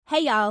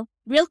Hey y'all,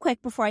 real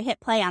quick before I hit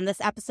play on this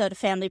episode of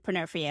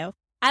Familypreneur for you,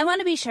 I want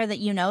to be sure that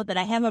you know that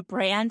I have a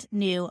brand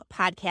new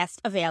podcast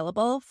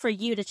available for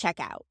you to check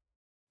out.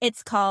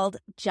 It's called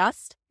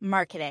Just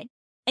Marketing,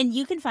 and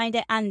you can find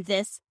it on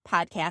this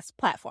podcast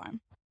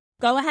platform.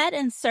 Go ahead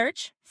and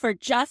search for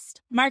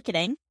Just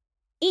Marketing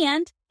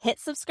and hit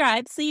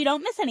subscribe so you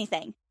don't miss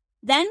anything.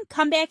 Then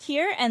come back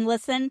here and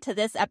listen to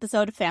this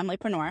episode of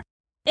Familypreneur.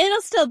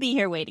 It'll still be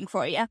here waiting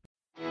for you.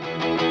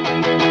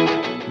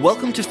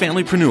 Welcome to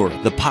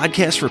Familypreneur, the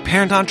podcast for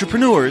parent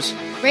entrepreneurs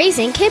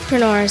raising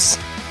kidpreneurs.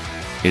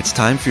 It's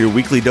time for your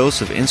weekly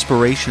dose of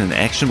inspiration and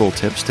actionable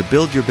tips to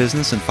build your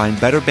business and find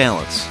better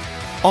balance,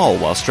 all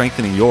while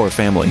strengthening your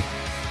family.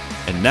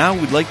 And now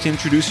we'd like to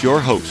introduce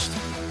your host.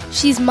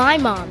 She's my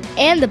mom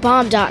and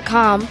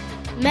thebomb.com,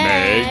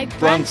 Meg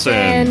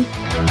Brunson.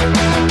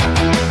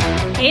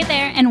 Hey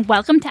there, and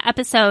welcome to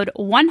episode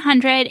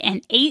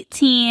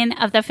 118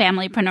 of the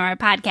Familypreneur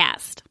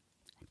podcast.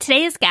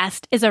 Today's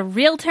guest is a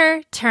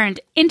realtor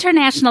turned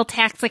international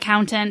tax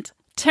accountant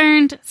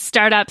turned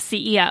startup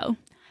CEO.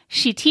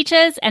 She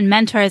teaches and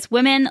mentors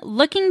women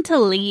looking to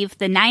leave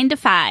the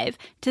 9-to-5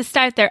 to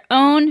start their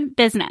own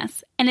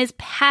business and is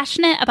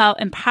passionate about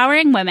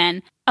empowering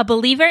women, a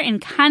believer in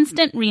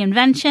constant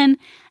reinvention,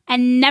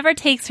 and never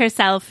takes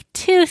herself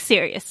too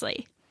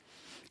seriously.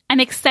 I'm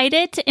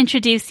excited to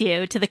introduce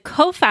you to the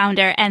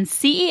co-founder and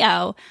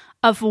CEO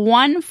of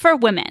One for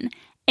Women,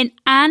 an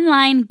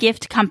online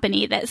gift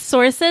company that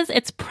sources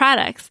its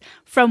products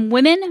from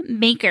women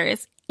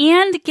makers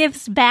and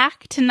gives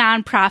back to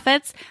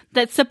nonprofits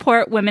that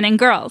support women and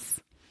girls.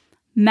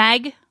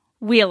 Meg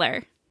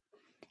Wheeler.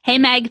 Hey,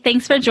 Meg,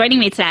 thanks for joining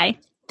me today.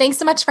 Thanks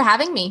so much for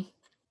having me.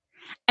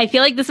 I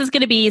feel like this is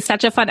going to be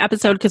such a fun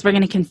episode because we're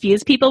going to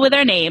confuse people with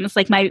our names.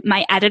 Like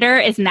my editor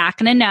is not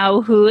going to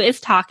know who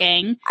is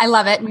talking. I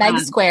love it. Meg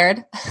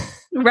squared.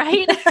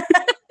 Right?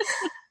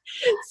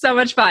 So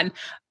much fun.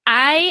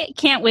 I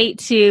can't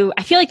wait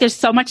I feel like there's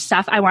so much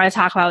stuff I want to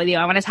talk about with you.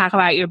 I want to talk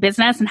about your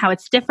business and how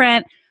it's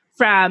different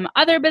from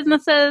other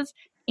businesses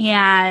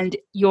and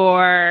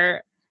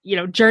your,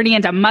 journey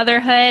into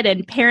motherhood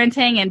and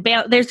parenting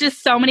and there's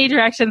just so many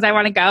directions I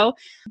want to go.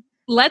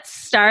 Let's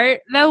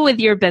start though with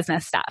your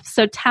business stuff.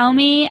 So tell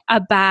me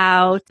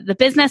about the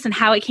business and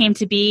how it came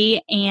to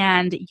be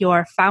and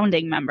your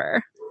founding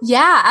member.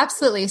 Yeah,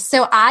 absolutely.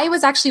 So I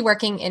was actually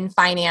working in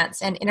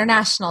finance and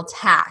international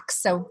tax.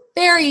 So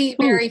very,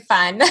 very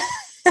fun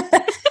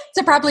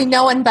to probably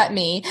no one but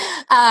me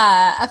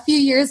a few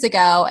years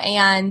ago.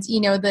 And,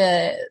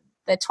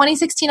 the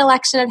 2016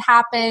 election had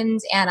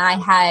happened and I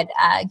had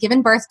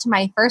given birth to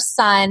my first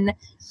son.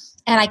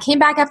 And I came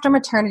back after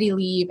maternity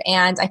leave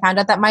and I found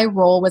out that my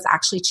role was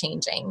actually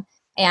changing.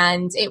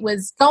 And it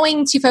was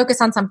going to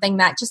focus on something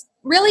that just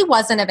really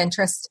wasn't of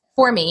interest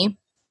for me.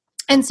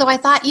 And so I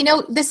thought,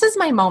 this is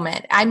my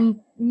moment. I'm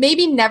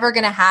maybe never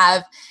going to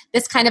have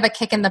this kind of a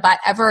kick in the butt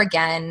ever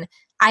again.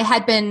 I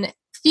had been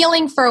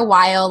feeling for a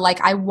while like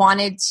I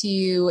wanted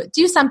to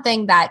do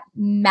something that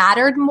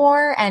mattered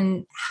more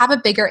and have a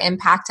bigger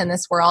impact in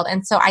this world.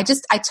 And so I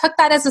took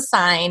that as a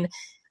sign.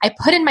 I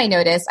put in my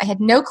notice. I had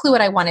no clue what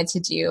I wanted to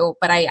do,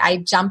 but I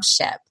jumped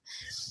ship.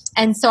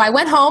 And so I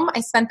went home. I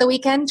spent the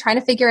weekend trying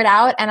to figure it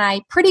out. And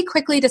I pretty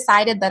quickly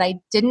decided that I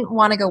didn't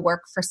want to go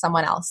work for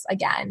someone else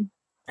again.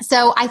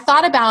 So I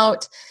thought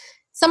about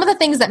some of the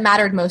things that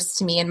mattered most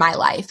to me in my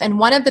life. And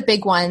one of the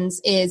big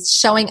ones is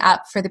showing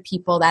up for the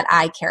people that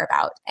I care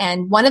about.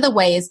 And one of the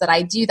ways that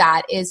I do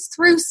that is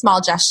through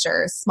small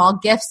gestures, small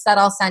gifts that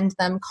I'll send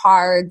them,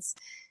 cards,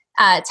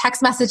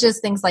 text messages,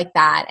 things like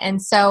that. And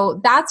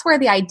so that's where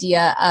the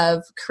idea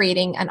of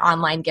creating an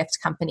online gift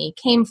company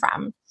came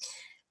from.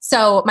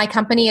 So my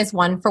company is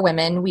One for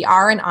Women. We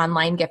are an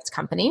online gift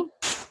company.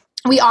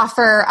 We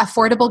offer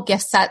affordable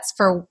gift sets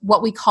for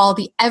what we call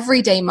the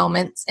everyday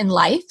moments in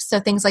life. So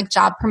things like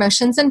job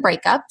promotions and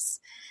breakups.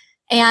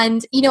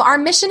 And, our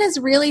mission is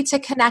really to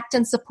connect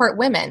and support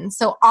women.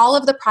 So all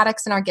of the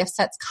products in our gift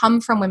sets come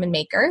from women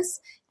makers,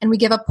 and we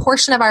give a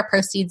portion of our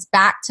proceeds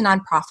back to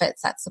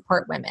nonprofits that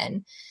support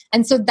women.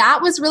 And so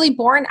that was really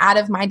born out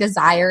of my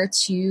desire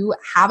to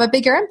have a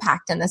bigger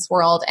impact in this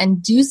world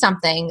and do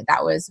something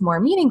that was more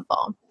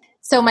meaningful.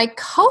 So my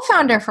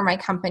co-founder for my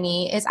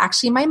company is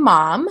actually my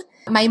mom.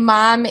 My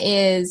mom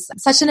is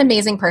such an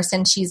amazing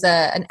person. She's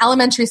an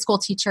elementary school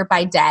teacher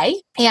by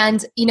day.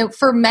 And,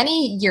 for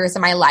many years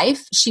of my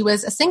life, she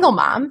was a single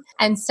mom.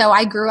 And so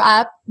I grew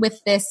up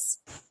with this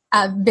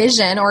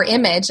vision or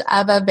image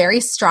of a very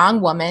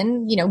strong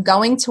woman,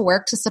 going to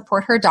work to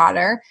support her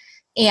daughter.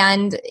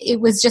 And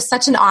it was just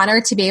such an honor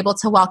to be able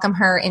to welcome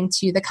her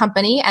into the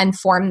company and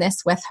form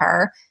this with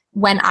her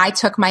when I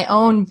took my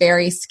own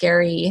very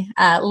scary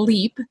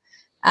leap,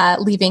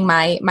 leaving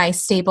my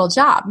stable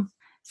job.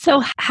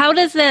 So how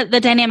does the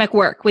dynamic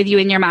work with you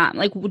and your mom?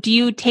 Like, do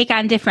you take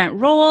on different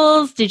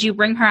roles? Did you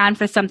bring her on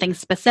for something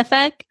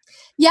specific?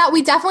 Yeah,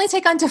 we definitely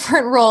take on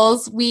different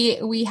roles.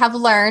 We have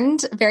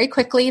learned very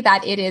quickly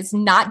that it is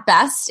not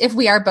best if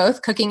we are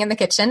both cooking in the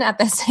kitchen at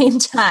the same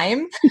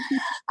time,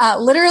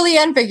 literally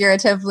and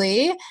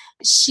figuratively.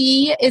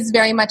 She is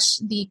very much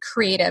the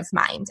creative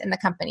mind in the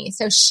company.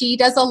 So she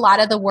does a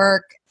lot of the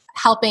work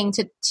helping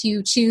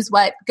to choose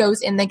what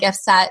goes in the gift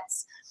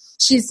sets.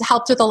 She's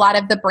helped with a lot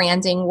of the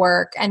branding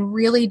work and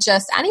really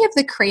just any of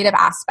the creative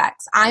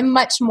aspects. I'm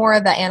much more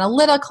the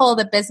analytical,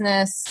 the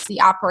business,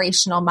 the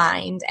operational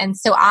mind. And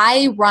so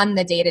I run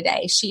the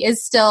day-to-day. She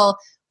is still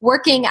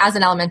working as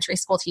an elementary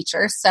school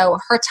teacher, so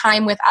her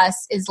time with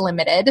us is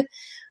limited.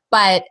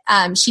 But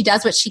she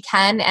does what she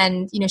can,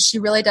 and she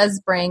really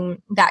does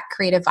bring that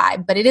creative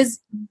vibe. But it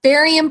is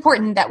very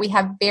important that we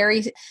have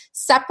very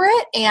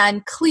separate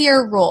and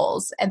clear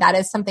roles, and that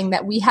is something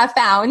that we have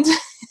found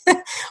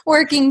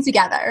working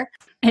together.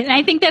 And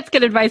I think that's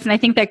good advice, and I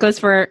think that goes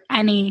for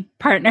any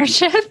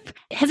partnership.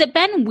 Has it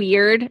been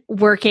weird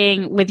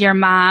working with your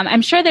mom?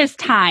 I'm sure there's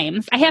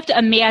times. I have to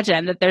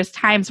imagine that there's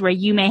times where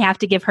you may have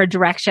to give her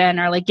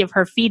direction or like give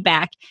her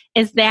feedback.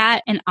 Is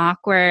that an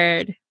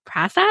awkward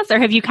process, or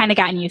have you kind of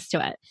gotten used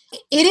to it?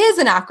 It is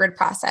an awkward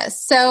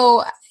process.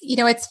 So,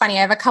 it's funny.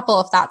 I have a couple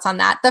of thoughts on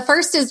that. The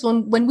first is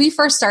when we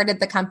first started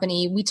the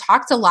company, we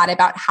talked a lot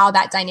about how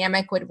that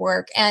dynamic would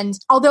work. And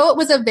although it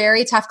was a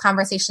very tough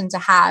conversation to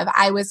have,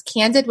 I was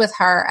candid with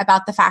her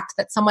about the fact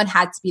that someone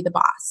had to be the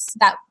boss.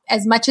 That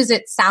as much as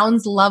it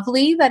sounds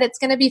lovely that it's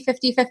going to be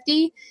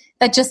 50-50,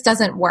 that just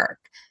doesn't work.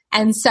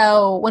 And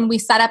so when we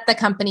set up the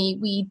company,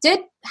 we did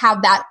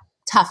have that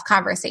tough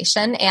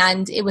conversation,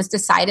 and it was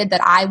decided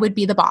that I would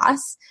be the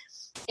boss,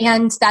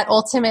 and that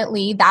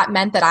ultimately that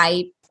meant that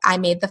I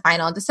made the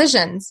final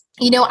decisions.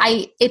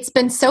 It's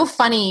been so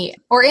funny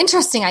or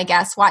interesting, I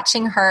guess,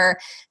 watching her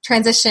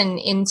transition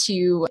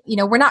into,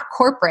 we're not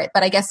corporate,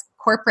 but I guess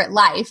corporate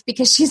life,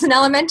 because she's an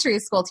elementary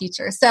school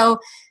teacher. So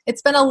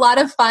it's been a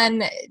lot of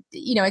fun,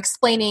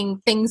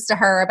 explaining things to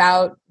her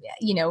about,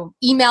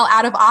 email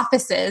out of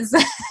offices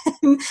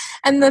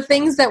and the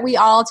things that we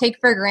all take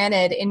for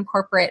granted in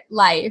corporate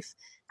life.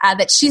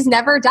 That she's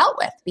never dealt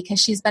with because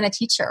she's been a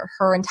teacher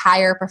her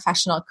entire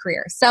professional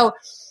career. So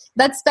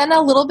that's been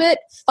a little bit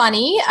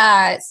funny.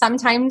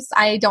 Sometimes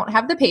I don't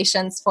have the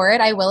patience for it,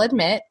 I will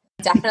admit.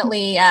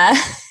 Definitely, I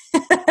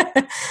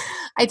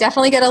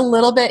definitely get a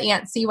little bit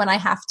antsy when I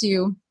have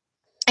to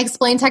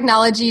explain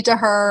technology to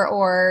her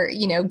or,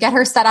 get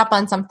her set up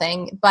on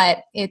something. But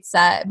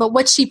but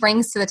what she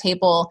brings to the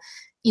table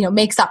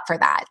makes up for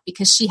that,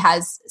 because she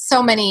has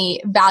so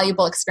many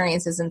valuable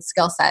experiences and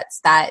skill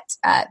sets that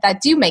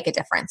do make a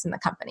difference in the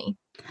company.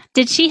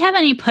 Did she have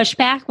any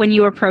pushback when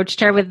you approached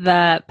her with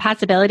the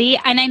possibility?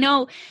 And I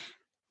know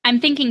I'm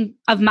thinking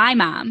of my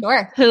mom,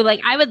 sure, who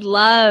I would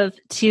love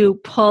to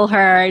pull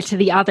her to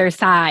the other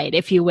side,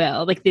 if you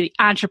will, like the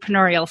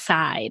entrepreneurial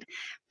side.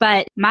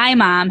 But my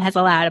mom has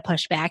a lot of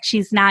pushback.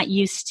 She's not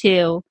used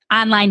to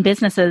online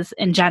businesses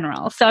in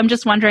general. So I'm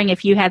just wondering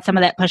if you had some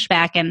of that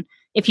pushback, and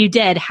if you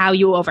did, how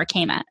you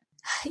overcame it.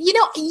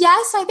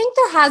 Yes, I think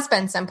there has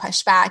been some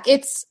pushback.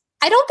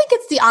 I don't think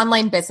it's the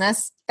online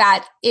business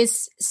that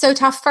is so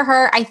tough for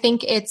her. I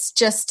think it's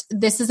just,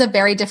 this is a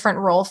very different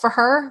role for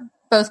her,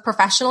 both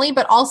professionally,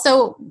 but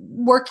also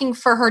working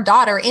for her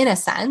daughter in a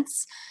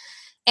sense.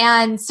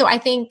 And so I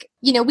think,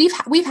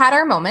 we've had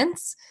our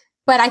moments.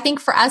 But I think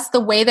for us, the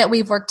way that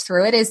we've worked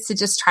through it is to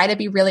just try to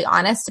be really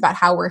honest about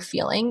how we're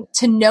feeling,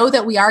 to know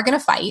that we are going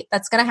to fight.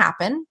 That's going to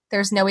happen.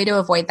 There's no way to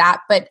avoid that,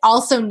 but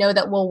also know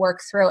that we'll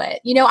work through it.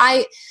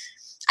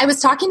 I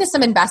was talking to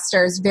some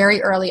investors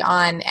very early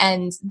on,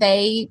 and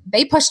they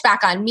pushed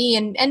back on me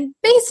and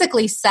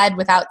basically said,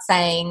 without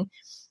saying,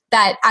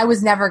 that I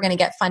was never going to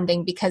get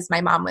funding because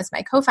my mom was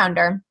my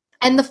co-founder.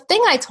 And the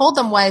thing I told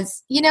them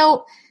was,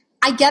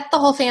 I get the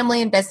whole family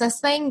and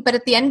business thing, but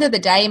at the end of the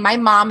day, my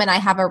mom and I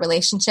have a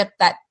relationship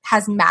that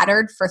has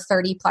mattered for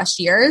 30 plus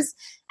years,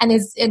 and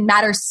it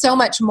matters so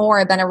much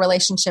more than a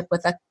relationship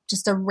with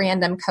just a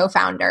random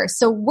co-founder.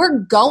 So we're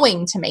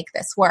going to make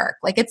this work.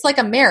 It's like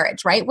a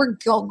marriage, right? We're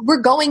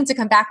going to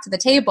come back to the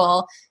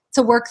table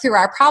to work through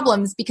our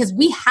problems because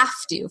we have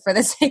to, for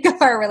the sake of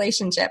our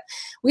relationship.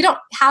 We don't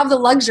have the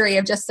luxury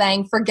of just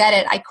saying, forget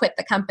it, I quit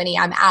the company,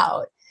 I'm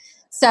out.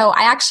 So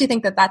I actually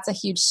think that that's a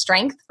huge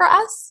strength for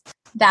us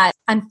that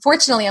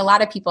unfortunately a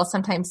lot of people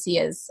sometimes see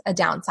as a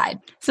downside.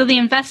 So the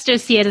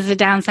investors see it as a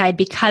downside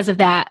because of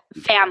that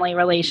family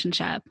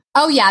relationship.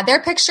 Oh yeah.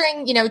 They're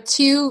picturing,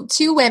 two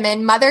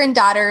women, mother and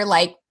daughter,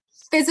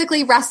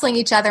 physically wrestling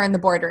each other in the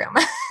boardroom.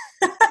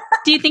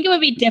 Do you think it would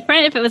be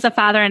different if it was a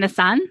father and a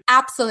son?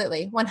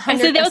 Absolutely. 100%.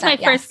 So that was my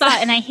first thought.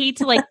 And I hate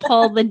to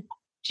pull the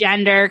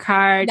gender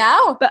card.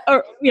 No. But,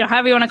 or,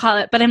 however you want to call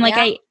it. But I'm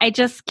I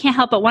just can't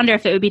help but wonder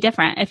if it would be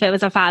different if it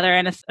was a father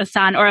and a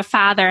son, or a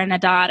father and a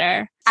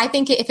daughter. I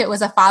think if it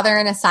was a father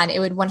and a son, it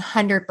would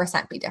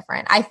 100% be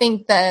different. I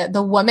think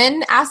the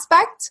woman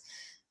aspect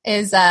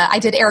is, I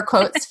did air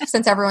quotes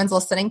since everyone's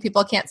listening.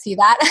 People can't see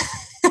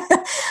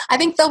that. I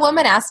think the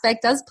woman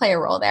aspect does play a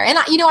role there. And,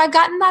 I've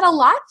gotten that a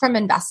lot from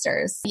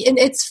investors. And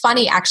it's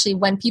funny, actually,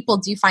 when people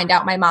do find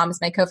out my mom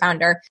is my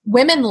co-founder,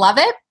 women love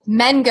it.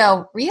 Men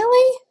go,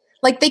 really?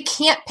 Like they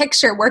can't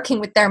picture working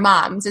with their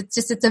moms.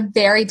 It's a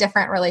very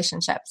different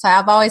relationship. So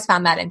I've always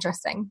found that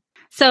interesting.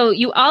 So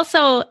you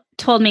also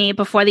told me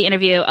before the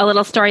interview a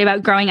little story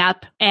about growing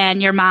up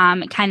and your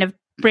mom kind of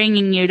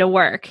bringing you to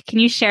work. Can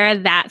you share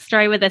that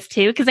story with us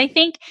too? Because I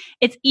think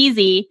it's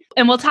easy,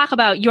 and we'll talk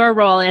about your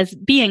role as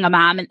being a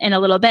mom in a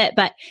little bit,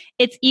 but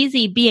it's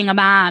easy being a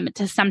mom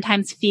to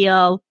sometimes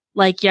feel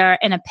like you're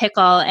in a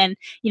pickle and,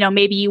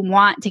 maybe you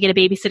want to get a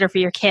babysitter for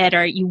your kid,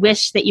 or you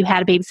wish that you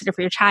had a babysitter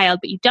for your child,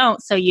 but you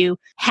don't. So you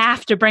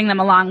have to bring them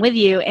along with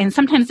you. And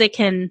sometimes it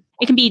can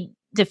be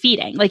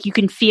defeating. Like you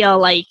can feel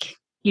like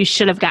you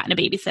should have gotten a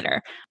babysitter,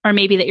 or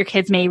maybe that your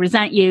kids may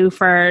resent you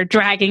for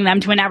dragging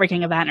them to a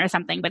networking event or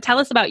something. But tell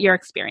us about your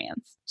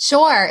experience.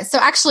 Sure. So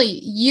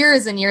actually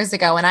years and years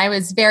ago, when I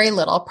was very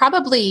little,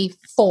 probably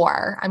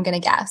 4, I'm going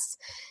to guess,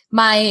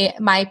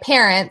 my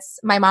parents,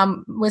 my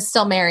mom was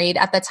still married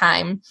at the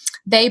time.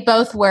 They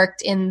both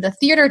worked in the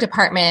theater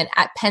department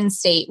at Penn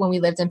State when we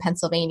lived in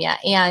Pennsylvania.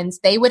 And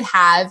they would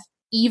have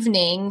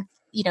evening,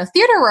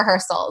 theater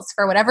rehearsals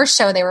for whatever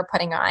show they were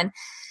putting on.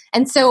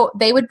 And so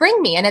they would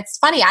bring me. And it's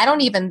funny,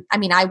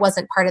 I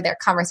wasn't part of their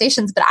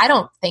conversations, but I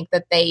don't think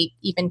that they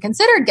even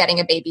considered getting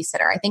a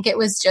babysitter. I think it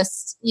was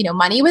just,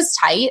 money was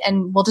tight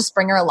and we'll just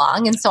bring her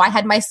along. And so I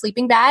had my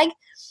sleeping bag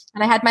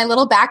and I had my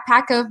little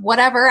backpack of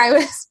whatever I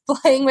was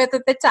playing with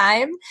at the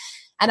time.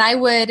 And I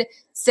would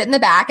sit in the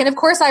back. And of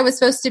course I was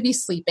supposed to be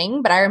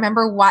sleeping, but I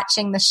remember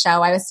watching the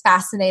show. I was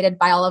fascinated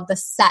by all of the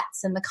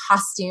sets and the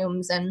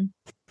costumes, and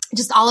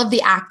just all of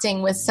the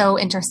acting was so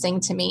interesting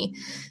to me.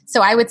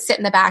 So I would sit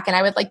in the back and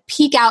I would like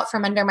peek out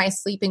from under my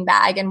sleeping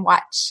bag and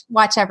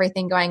watch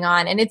everything going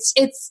on. And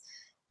it's,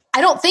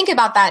 I don't think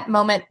about that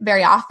moment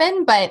very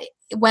often, but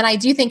when I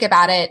do think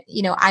about it,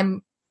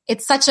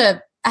 it's such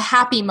a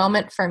happy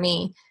moment for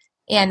me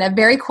and a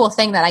very cool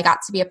thing that I got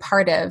to be a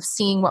part of,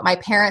 seeing what my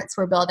parents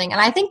were building.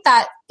 And I think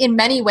that in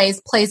many ways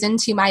plays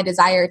into my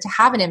desire to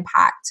have an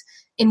impact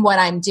in what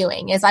I'm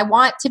doing. Is I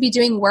want to be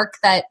doing work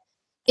that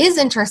is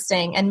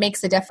interesting and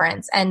makes a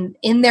difference. And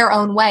in their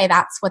own way,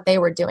 that's what they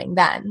were doing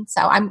then.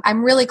 So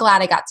I'm really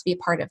glad I got to be a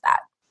part of that.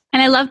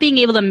 And I love being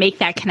able to make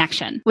that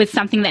connection with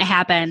something that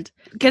happened.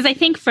 Because I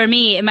think for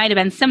me, it might have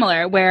been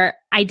similar, where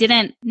I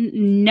didn't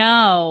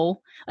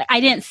know, I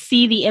didn't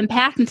see the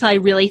impact until I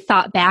really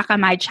thought back on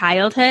my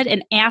childhood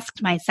and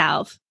asked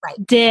myself,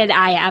 right, did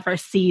I ever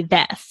see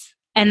this?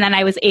 And then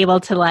I was able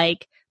to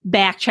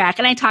backtrack.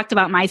 And I talked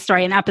about my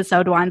story in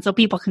episode 1, so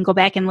people can go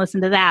back and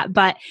listen to that.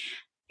 But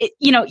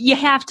you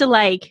have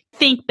to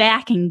think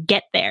back and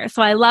get there.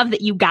 So I love that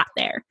you got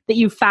there, that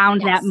you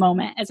found that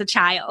moment as a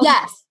child.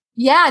 Yes.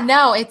 Yeah,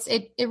 no,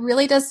 it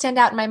really does stand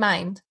out in my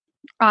mind.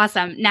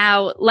 Awesome.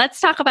 Now let's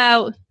talk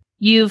about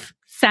you've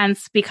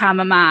since become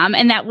a mom,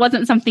 and that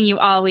wasn't something you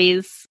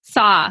always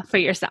saw for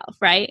yourself,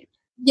 right?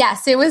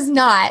 Yes, it was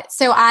not.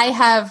 So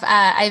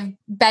I've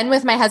been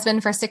with my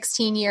husband for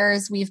 16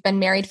 years. We've been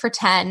married for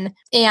 10.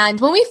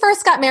 And when we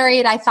first got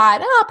married, I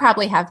thought, I'll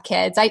probably have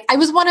kids. I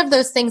was one of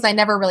those things I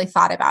never really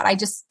thought about. I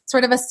just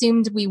sort of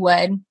assumed we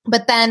would.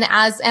 But then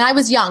and I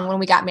was young when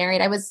we got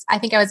married. I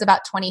think I was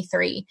about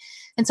 23.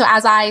 And so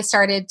as I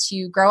started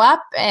to grow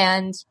up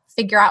and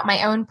figure out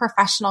my own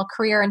professional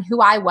career and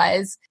who I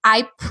was,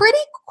 I pretty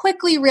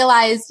quickly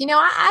realized,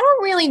 I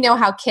don't really know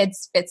how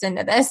kids fits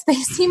into this. They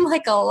seem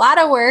like a lot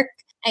of work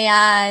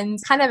and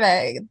kind of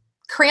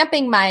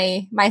cramping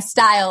my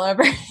style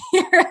over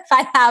here if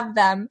I have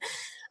them.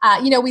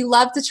 We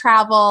love to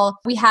travel.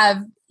 We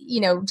have,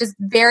 just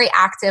very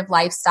active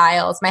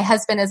lifestyles. My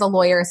husband is a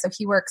lawyer, so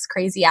he works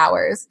crazy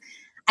hours.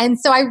 And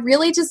so I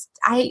really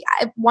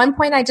at one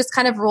point I just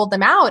kind of ruled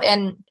them out.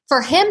 And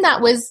for him,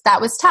 that was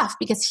tough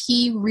because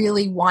he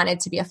really wanted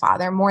to be a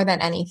father more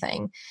than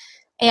anything.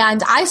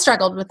 And I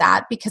struggled with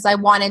that because I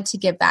wanted to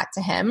give that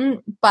to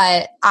him,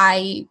 but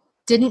I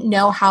didn't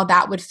know how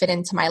that would fit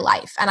into my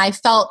life. And I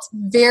felt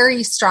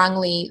very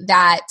strongly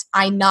that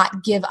I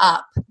not give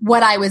up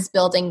what I was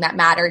building that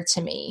mattered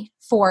to me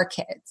for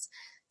kids.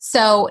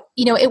 So,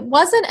 it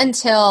wasn't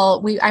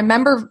until I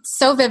remember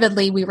so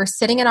vividly, we were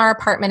sitting in our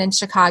apartment in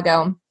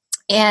Chicago,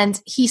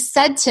 and he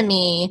said to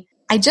me,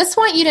 I just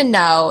want you to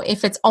know,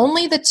 if it's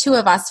only the two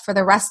of us for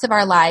the rest of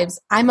our lives,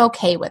 I'm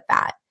okay with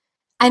that.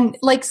 And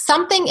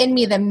something in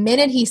me, the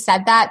minute he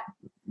said that,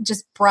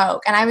 just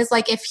broke. And I was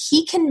like, if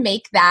he can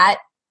make that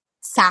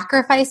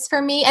sacrifice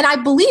for me, and I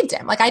believed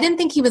him. I didn't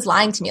think he was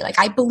lying to me.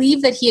 I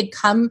believed that he had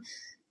come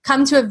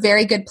to a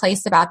very good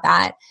place about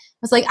that.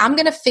 I was like, I'm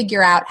going to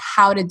figure out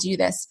how to do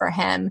this for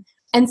him.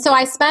 And so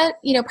I spent,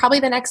 probably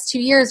the next 2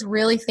 years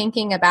really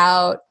thinking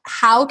about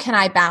how can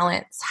I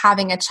balance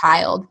having a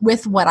child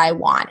with what I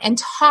want, and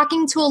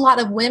talking to a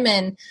lot of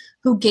women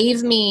who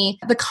gave me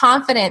the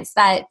confidence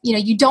that,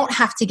 you don't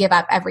have to give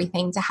up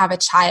everything to have a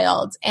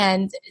child.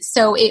 And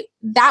so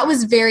that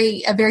was a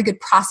very good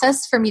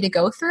process for me to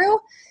go through.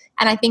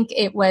 And I think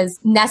it was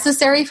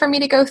necessary for me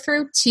to go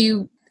through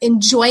to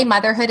enjoy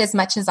motherhood as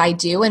much as I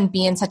do and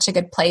be in such a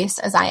good place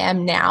as I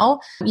am now.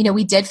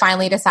 We did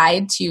finally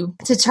decide to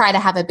try to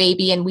have a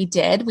baby, and we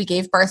did. We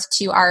gave birth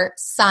to our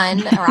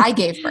son, or I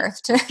gave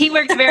birth to. He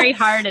worked very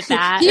hard at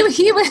that.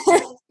 he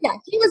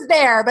was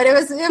there, but it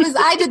was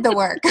I did the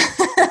work.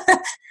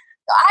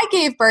 I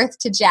gave birth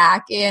to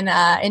Jack in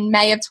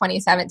May of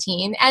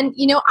 2017. And,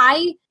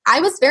 I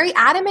was very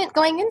adamant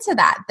going into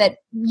that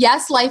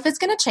yes, life is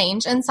going to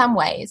change in some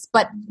ways,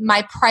 but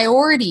my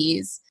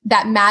priorities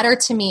that matter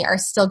to me are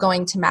still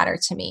going to matter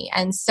to me.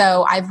 And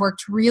so I've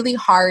worked really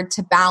hard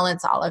to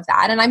balance all of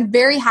that. And I'm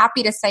very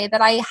happy to say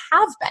that I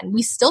have been.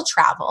 We still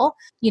travel.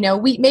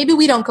 Maybe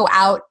we don't go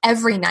out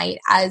every night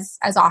as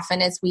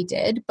often as we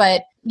did,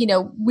 but,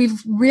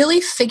 we've really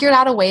figured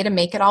out a way to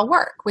make it all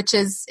work, which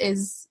is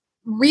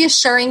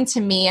reassuring to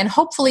me and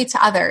hopefully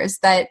to others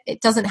that it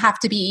doesn't have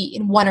to be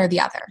in one or the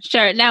other.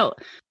 Sure. Now,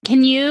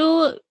 can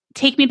you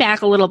take me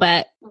back a little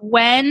bit?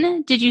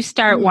 When did you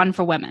start One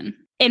for Women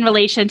in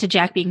relation to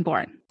Jack being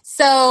born?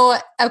 So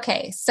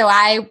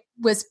I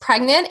was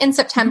pregnant in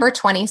September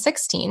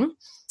 2016,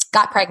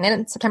 got pregnant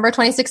in September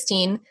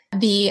 2016.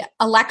 The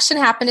election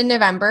happened in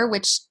November,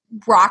 which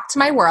rocked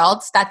my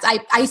world.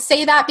 I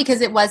say that because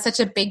it was such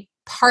a big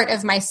part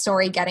of my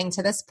story getting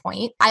to this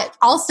point.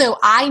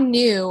 I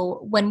knew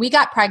when we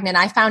got pregnant,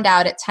 I found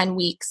out at 10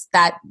 weeks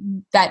that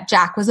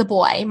Jack was a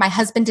boy. My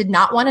husband did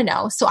not want to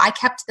know, so I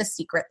kept the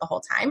secret the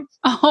whole time.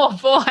 Oh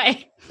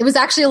boy. It was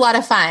actually a lot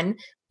of fun,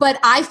 but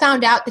I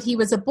found out that he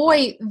was a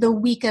boy the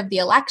week of the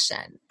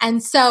election.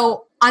 And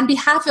so on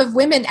behalf of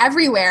women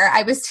everywhere,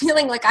 I was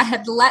feeling like I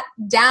had let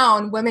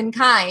down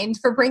womankind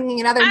for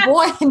bringing another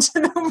boy into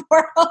the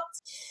world.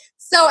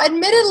 So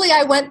admittedly,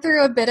 I went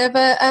through a bit of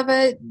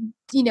a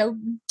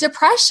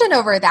depression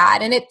over that.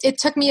 And it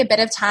took me a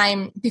bit of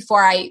time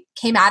before I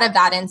came out of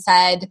that and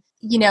said,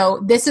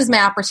 this is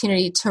my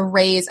opportunity to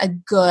raise a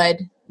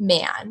good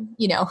man,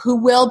 who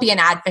will be an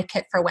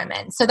advocate for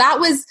women. So that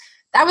was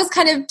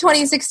kind of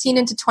 2016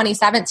 into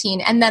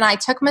 2017. And then I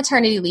took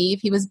maternity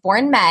leave. He was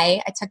born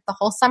May. I took the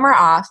whole summer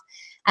off.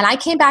 And I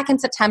came back in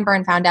September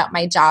and found out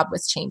my job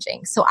was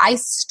changing. So I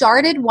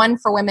started One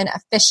for Women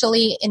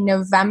officially in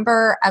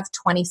November of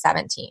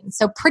 2017.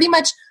 So pretty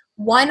much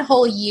one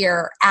whole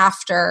year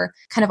after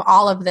kind of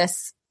all of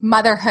this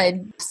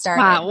motherhood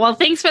started. Wow. Well,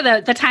 thanks for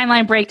the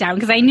timeline breakdown,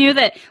 because I knew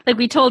that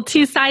we told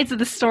two sides of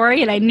the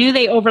story and I knew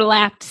they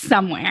overlapped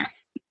somewhere.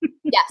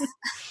 Yes.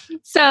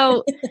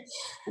 So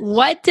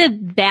what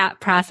did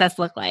that process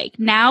look like?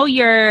 Now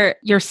you're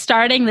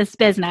starting this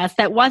business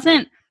that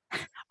wasn't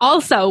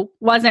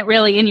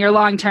really in your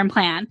long-term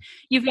plan.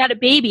 You've got a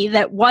baby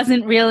that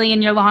wasn't really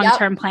in your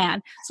long-term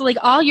plan. So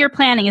all your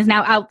planning is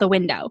now out the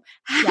window.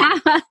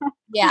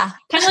 Yeah.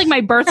 Kind of like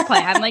my birth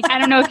plan. I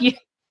don't know if you,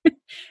 it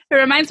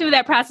reminds me of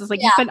that process.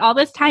 You spend all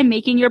this time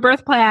making your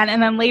birth plan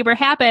and then labor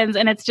happens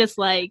and it's just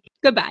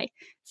goodbye.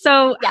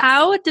 So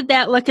how did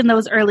that look in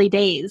those early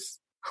days?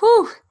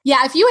 Whew.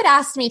 Yeah, if you had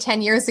asked me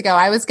 10 years ago,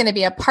 I was going to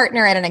be a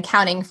partner at an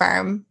accounting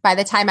firm by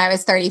the time I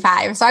was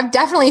 35. So I've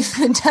definitely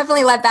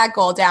let that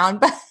goal down.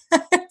 But,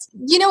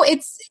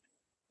 it's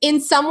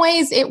in some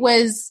ways it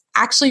was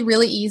actually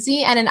really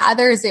easy. And in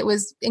others, it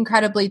was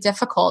incredibly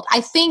difficult.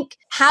 I think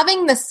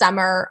having the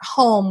summer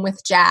home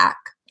with Jack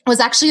was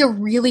actually a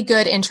really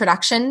good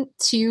introduction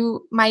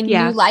to my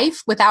new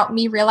life without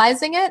me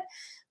realizing it.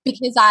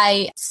 Because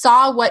I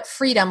saw what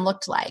freedom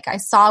looked like. I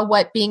saw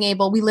what we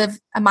live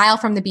a mile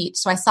from the beach.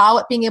 So I saw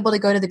what being able to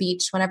go to the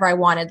beach whenever I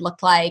wanted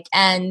looked like,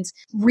 and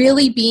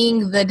really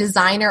being the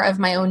designer of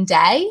my own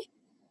day.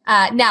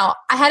 Now,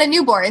 I had a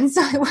newborn,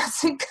 so it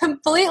wasn't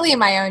completely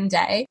my own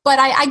day, but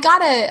I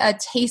got a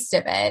taste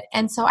of it.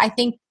 And so I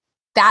think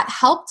that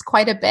helped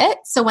quite a bit.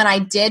 So when I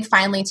did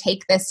finally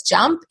take this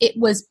jump, it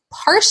was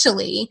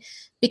partially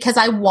because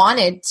I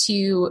wanted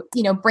to,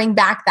 bring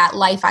back that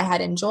life I had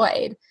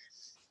enjoyed.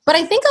 But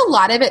I think a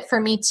lot of it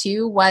for me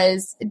too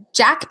was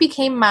Jack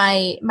became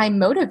my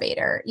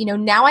motivator.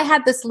 Now I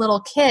had this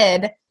little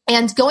kid,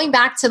 and going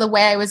back to the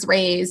way I was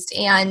raised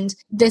and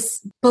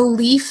this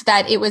belief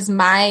that it was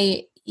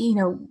my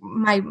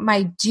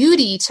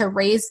duty to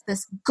raise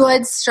this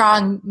good,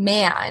 strong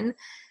man,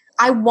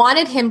 I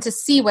wanted him to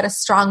see what a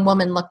strong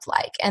woman looked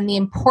like and the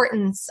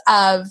importance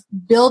of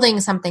building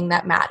something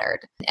that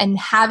mattered and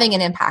having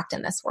an impact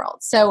in this world.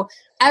 So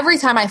every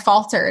time I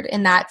faltered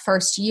in that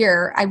first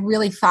year, I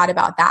really thought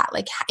about that.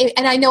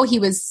 And I know he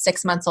was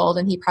 6 months old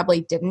and he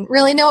probably didn't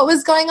really know what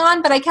was going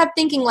on, but I kept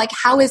thinking,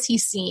 how is he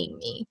seeing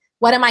me?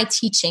 What am I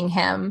teaching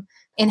him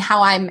in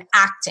how I'm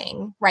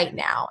acting right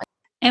now?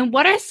 And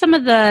what are some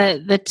of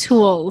the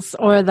tools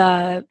or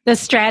the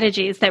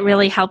strategies that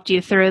really helped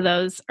you through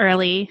those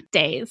early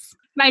days?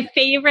 My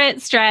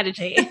favorite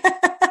strategy.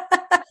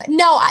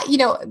 No,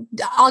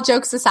 all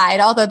jokes aside,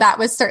 although that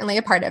was certainly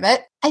a part of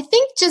it, I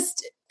think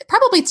just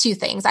probably two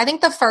things. I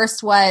think the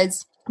first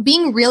was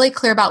being really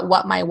clear about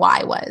what my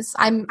why was.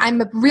 I'm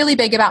really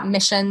big about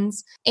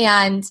missions.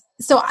 And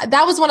so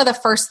that was one of the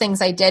first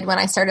things I did when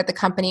I started the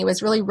company,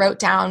 was really wrote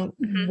down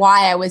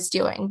why I was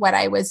doing what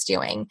I was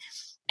doing.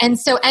 And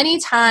so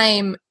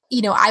anytime,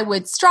 I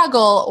would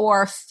struggle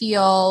or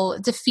feel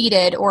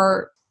defeated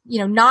or,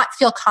 not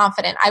feel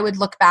confident, I would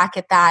look back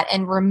at that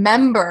and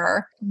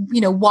remember,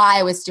 why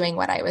I was doing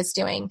what I was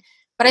doing.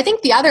 But I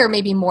think the other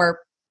maybe more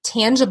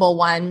tangible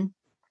one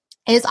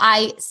is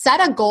I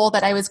set a goal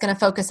that I was going to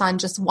focus on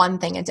just one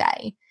thing a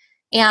day.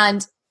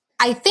 And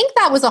I think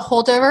that was a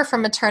holdover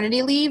from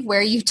maternity leave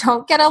where you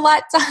don't get a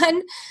lot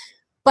done.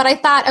 But I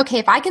thought, okay,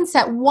 if I can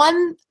set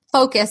one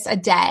focus a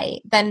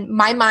day, then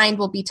my mind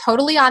will be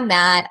totally on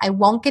that. I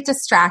won't get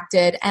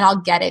distracted and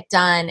I'll get it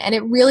done. And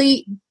it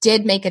really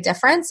did make a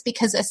difference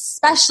because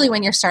especially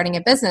when you're starting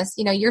a business,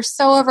 you're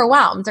so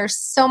overwhelmed. There's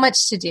so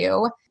much to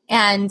do.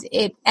 And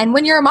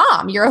when you're a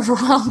mom, you're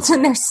overwhelmed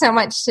and there's so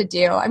much to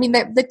do. I mean,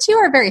 the two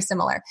are very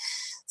similar.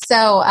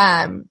 So,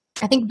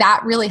 I think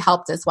that really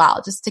helped as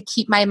well, just to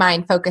keep my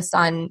mind focused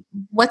on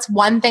what's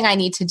one thing I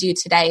need to do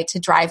today to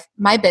drive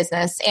my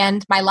business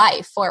and my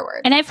life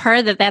forward. And I've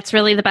heard that that's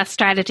really the best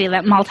strategy,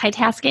 that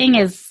multitasking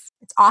it's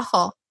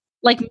awful.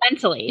 Like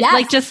mentally, yes.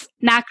 Like just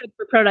not good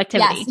for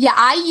productivity. Yes. Yeah.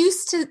 I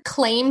used to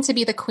claim to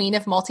be the queen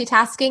of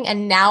multitasking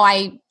and now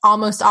I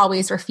almost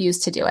always refuse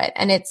to do it.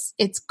 And it's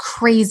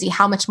crazy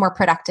how much more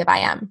productive I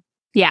am.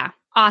 Yeah.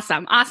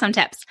 Awesome. Awesome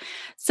tips.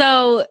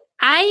 So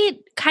I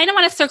kind of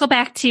want to circle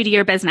back to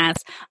your business.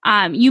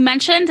 You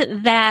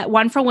mentioned that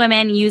One for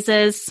Women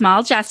uses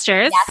small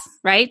gestures, yes.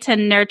 right, to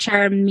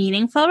nurture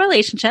meaningful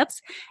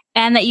relationships,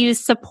 and that you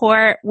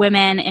support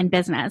women in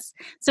business.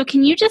 So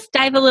can you just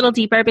dive a little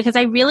deeper? Because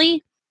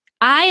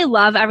I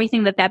love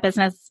everything that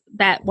business,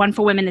 that One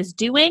for Women, is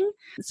doing.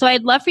 So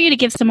I'd love for you to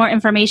give some more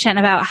information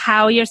about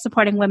how you're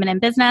supporting women in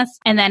business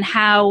and then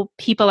how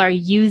people are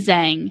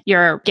using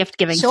your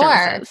gift-giving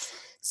services.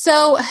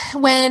 So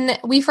when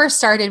we first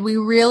started, we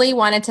really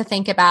wanted to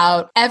think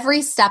about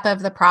every step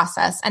of the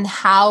process and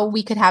how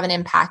we could have an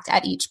impact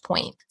at each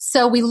point.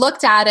 So we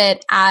looked at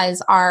it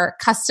as our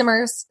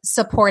customers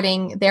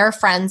supporting their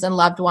friends and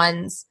loved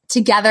ones,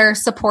 together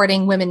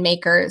supporting women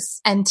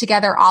makers, and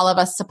together all of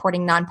us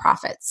supporting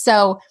nonprofits.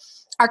 So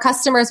our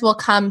customers will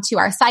come to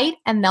our site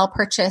and they'll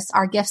purchase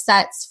our gift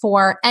sets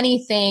for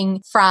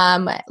anything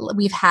from,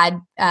 we've had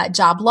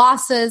job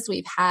losses,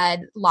 we've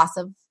had loss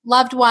of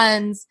loved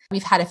ones,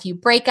 we've had a few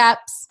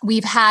breakups.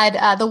 We've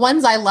had the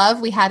ones I love.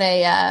 We had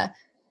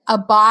a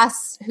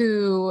boss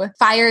who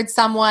fired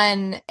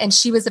someone and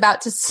she was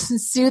about to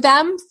sue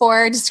them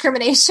for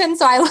discrimination.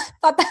 So I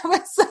thought that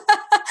was,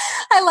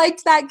 I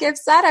liked that gift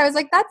set. I was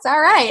like, that's all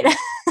right.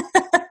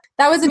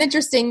 That was an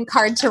interesting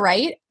card to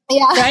write.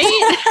 Yeah.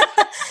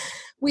 Right?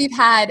 We've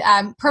had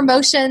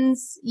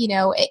promotions,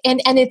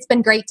 and it's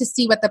been great to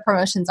see what the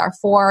promotions are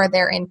for.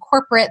 They're in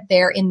corporate,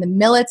 they're in the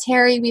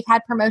military. We've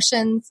had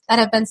promotions that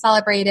have been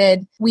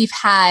celebrated. We've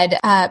had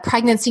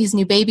pregnancies,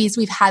 new babies.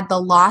 We've had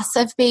the loss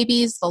of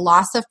babies, the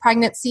loss of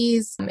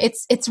pregnancies.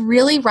 It's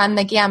really run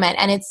the gamut,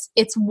 and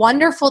it's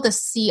wonderful to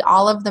see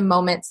all of the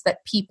moments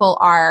that people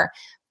are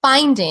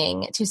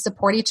finding to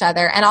support each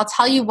other. And I'll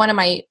tell you, one of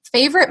my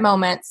favorite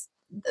moments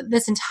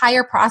this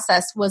entire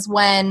process was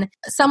when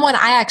someone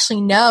I actually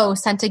know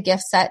sent a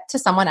gift set to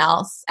someone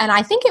else. And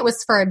I think it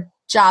was for a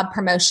job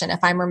promotion,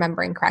 if I'm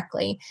remembering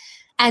correctly.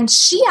 And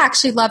she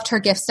actually loved her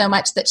gift so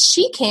much that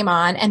she came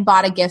on and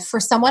bought a gift for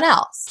someone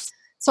else.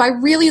 So I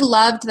really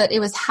loved that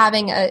it was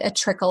having a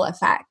trickle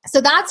effect.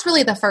 So that's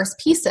really the first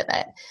piece of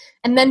it.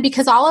 And then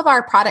because all of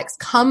our products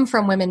come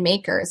from women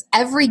makers,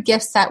 every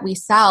gift set we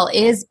sell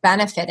is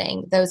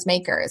benefiting those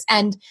makers.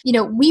 And,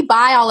 we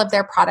buy all of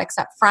their products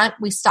up front.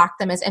 We stock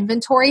them as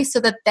inventory so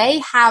that they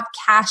have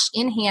cash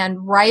in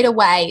hand right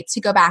away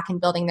to go back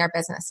and building their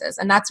businesses.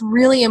 And that's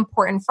really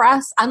important for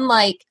us,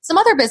 unlike some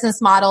other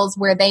business models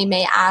where they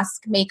may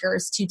ask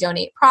makers to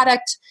donate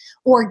product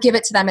or give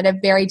it to them at a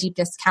very deep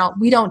discount.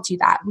 We don't do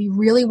that. We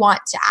really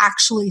want to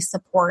actually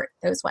support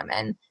those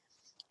women.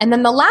 And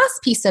then the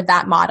last piece of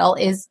that model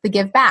is the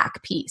give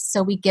back piece.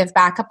 So we give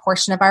back a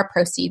portion of our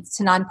proceeds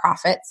to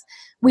nonprofits.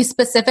 We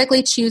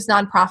specifically choose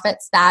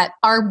nonprofits that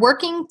are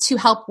working to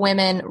help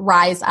women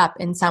rise up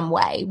in some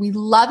way. We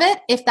love it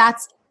if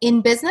that's in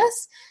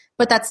business,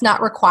 but that's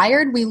not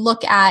required. We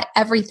look at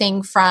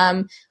everything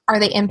from, are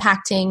they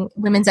impacting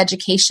women's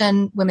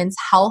education, women's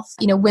health,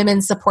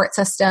 women's support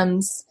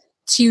systems,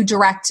 to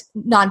direct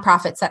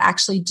nonprofits that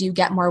actually do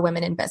get more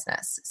women in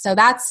business. So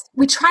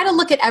we try to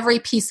look at every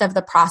piece of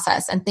the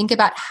process and think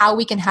about how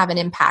we can have an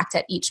impact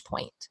at each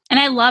point. And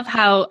I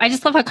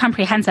just love how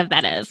comprehensive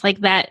that is. Like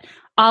that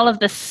all of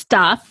the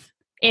stuff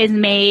is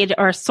made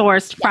or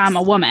sourced from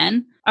a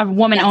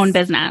woman-owned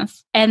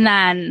business. And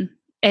then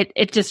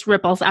it just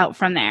ripples out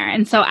from there.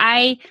 And so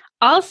I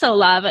also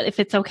love, if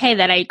it's okay,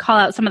 that I call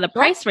out some of the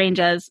price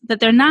ranges,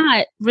 that they're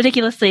not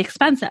ridiculously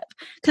expensive.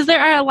 Because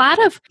there are a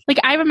lot of,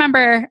 I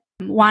remember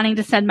wanting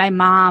to send my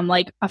mom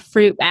a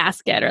fruit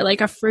basket or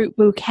a fruit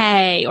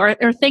bouquet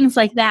or things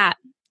like that.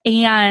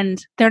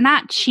 And they're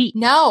not cheap.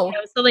 No.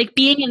 So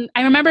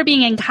I remember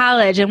being in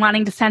college and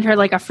wanting to send her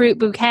a fruit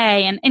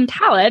bouquet, and in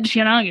college,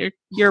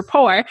 you're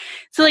poor.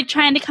 So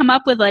trying to come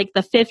up with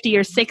the 50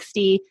 or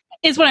 60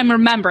 is what I'm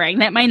remembering.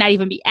 That might not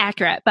even be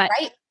accurate, but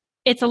right.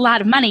 it's a lot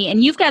of money.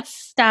 And you've got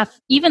stuff,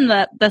 even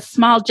the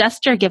small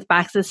gesture gift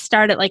boxes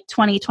start at like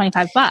 $20,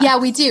 $25. Yeah,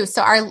 we do.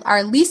 So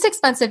our least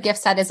expensive gift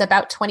set is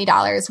about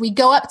 $20. We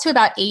go up to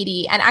about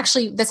 $80. And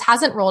actually, this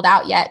hasn't rolled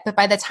out yet, but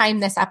by the time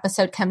this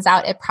episode comes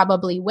out, it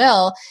probably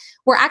will.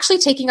 We're actually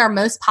taking our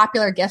most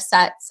popular gift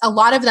sets. A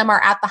lot of them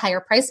are at the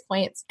higher price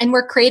points, and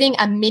we're creating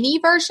a mini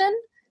version.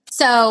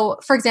 So,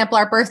 for example,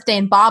 our birthday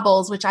in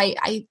baubles, which I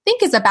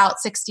think is about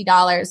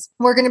 $60,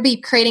 we're going to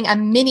be creating a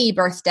mini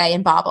birthday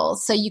in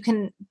baubles. So you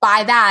can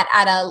buy that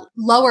at a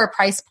lower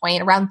price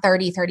point, around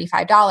 $30,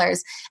 $35,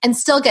 and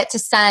still get to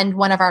send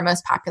one of our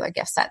most popular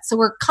gift sets. So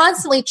we're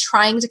constantly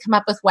trying to come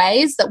up with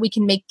ways that we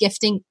can make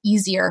gifting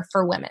easier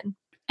for women.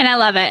 And I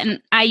love it. And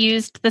I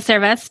used the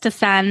service to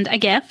send a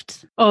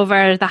gift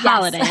over the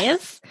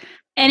holidays.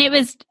 And it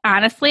was,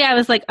 honestly, I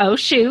was like, oh,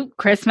 shoot,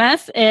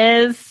 Christmas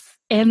is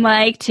in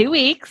like 2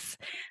 weeks.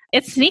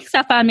 It sneaks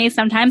up on me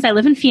sometimes. I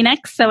live in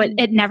Phoenix, so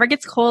it never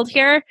gets cold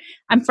here.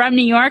 I'm from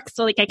New York,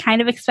 so like I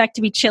kind of expect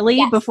to be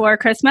chilly before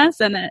Christmas,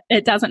 and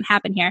it doesn't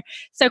happen here.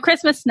 So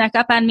Christmas snuck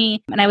up on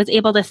me, and I was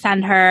able to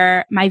send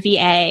her, my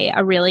VA,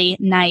 a really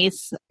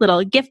nice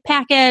little gift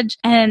package.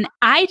 And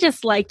I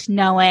just liked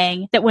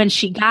knowing that when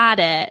she got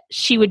it,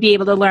 she would be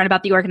able to learn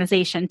about the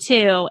organization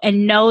too,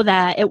 and know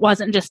that it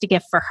wasn't just a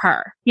gift for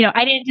her. You know,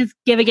 I didn't just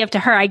give a gift to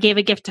her. I gave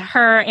a gift to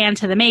her and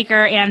to the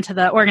maker and to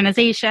the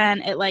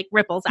organization. It like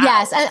ripples out.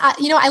 Yes. And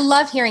I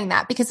love hearing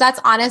that, because that's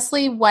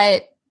honestly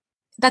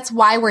that's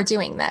why we're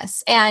doing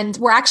this. And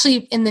we're actually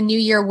in the new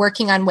year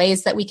working on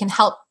ways that we can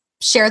help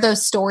share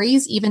those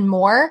stories even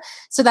more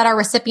so that our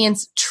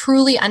recipients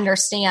truly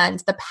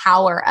understand the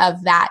power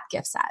of that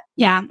gift set.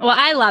 Yeah. Well,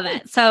 I love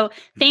it. So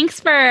thanks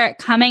for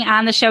coming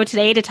on the show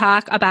today to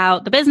talk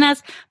about the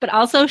business, but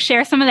also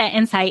share some of that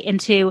insight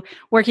into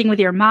working with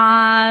your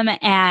mom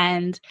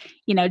and,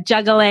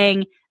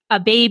 juggling a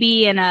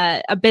baby and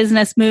a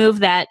business move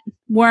that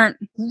weren't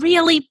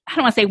really, I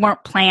don't want to say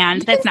weren't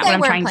planned. That's not what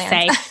I'm trying to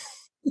say.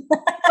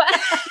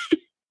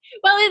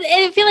 Well,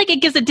 I feel like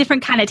it gives a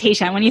different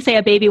connotation when you say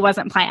a baby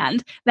wasn't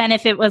planned than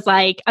if it was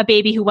like a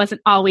baby who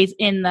wasn't always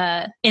in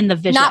the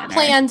vision. Not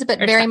planned, but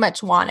very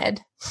much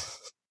wanted.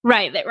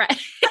 Right.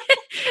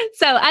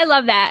 So I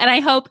love that. And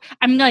I hope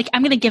I'm going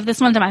to give this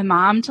one to my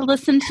mom to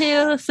listen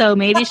to. So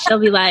maybe she'll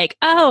be like,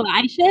 oh,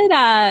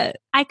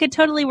 I could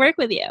totally work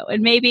with you.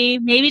 And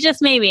maybe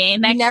just maybe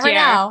next year,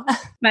 know.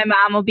 My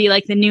mom will be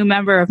like the new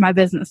member of my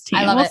business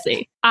team. We'll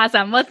see.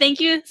 Awesome. Well, thank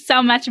you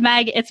so much,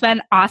 Meg. It's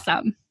been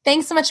awesome.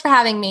 Thanks so much for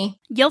having me.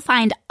 You'll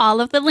find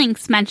all of the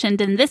links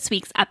mentioned in this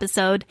week's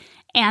episode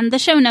and the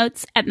show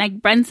notes at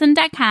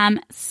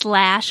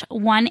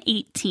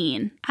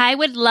megbrunson.com/118. I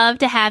would love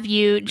to have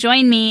you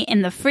join me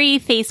in the free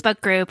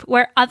Facebook group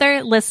where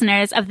other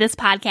listeners of this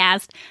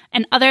podcast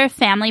and other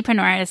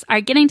familypreneurs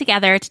are getting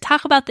together to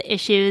talk about the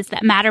issues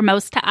that matter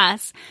most to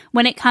us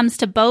when it comes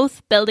to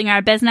both building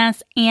our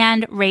business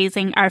and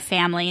raising our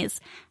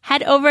families.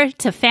 Head over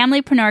to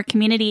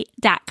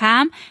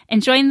familypreneurcommunity.com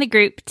and join the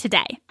group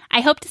today. I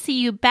hope to see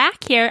you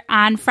back here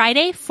on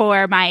Friday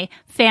for my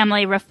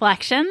family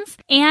reflections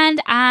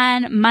and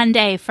on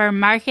Monday for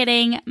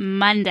Marketing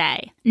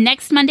Monday.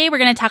 Next Monday, we're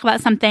going to talk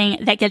about something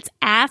that gets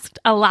asked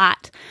a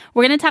lot.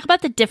 We're going to talk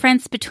about the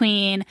difference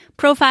between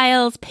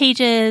profiles,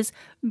 pages,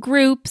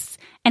 groups,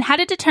 and how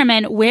to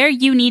determine where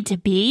you need to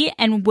be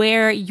and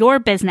where your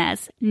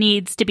business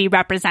needs to be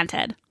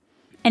represented.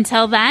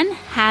 Until then,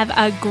 have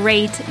a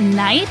great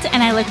night,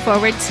 and I look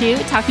forward to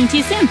talking to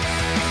you soon.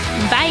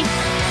 Bye.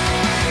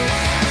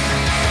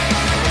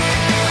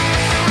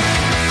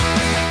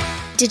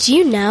 Did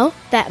you know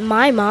that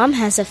my mom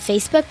has a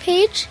Facebook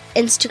page,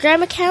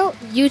 Instagram account,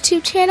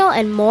 YouTube channel,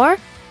 and more?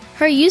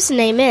 Her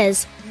username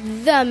is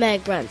The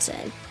Meg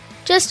Brunson.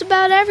 Just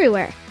about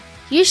everywhere.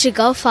 You should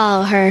go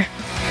follow her.